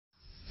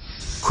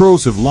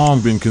Crows have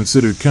long been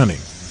considered cunning,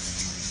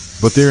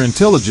 but their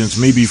intelligence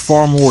may be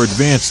far more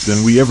advanced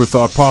than we ever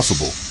thought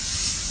possible.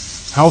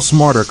 How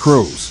smart are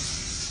crows?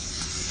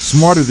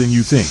 Smarter than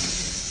you think.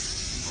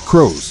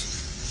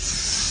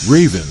 Crows,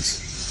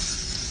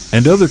 ravens,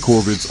 and other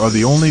corvids are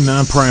the only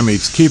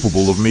non-primates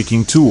capable of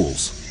making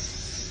tools.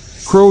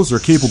 Crows are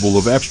capable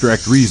of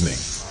abstract reasoning,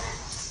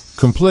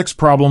 complex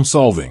problem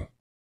solving,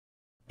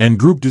 and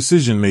group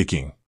decision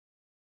making.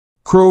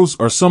 Crows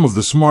are some of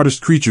the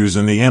smartest creatures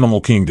in the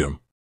animal kingdom.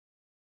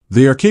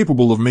 They are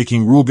capable of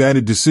making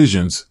rule-guided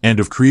decisions and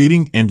of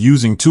creating and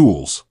using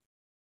tools.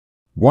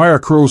 Why are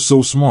crows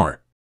so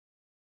smart?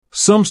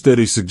 Some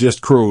studies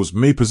suggest crows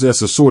may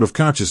possess a sort of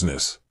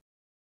consciousness,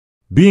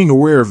 being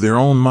aware of their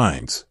own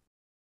minds.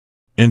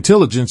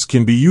 Intelligence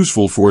can be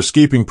useful for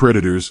escaping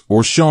predators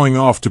or showing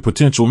off to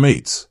potential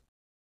mates.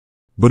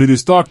 But it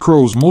is thought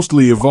crows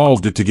mostly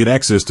evolved it to get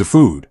access to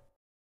food.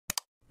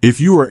 If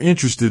you are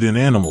interested in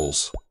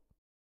animals,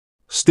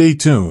 stay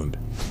tuned.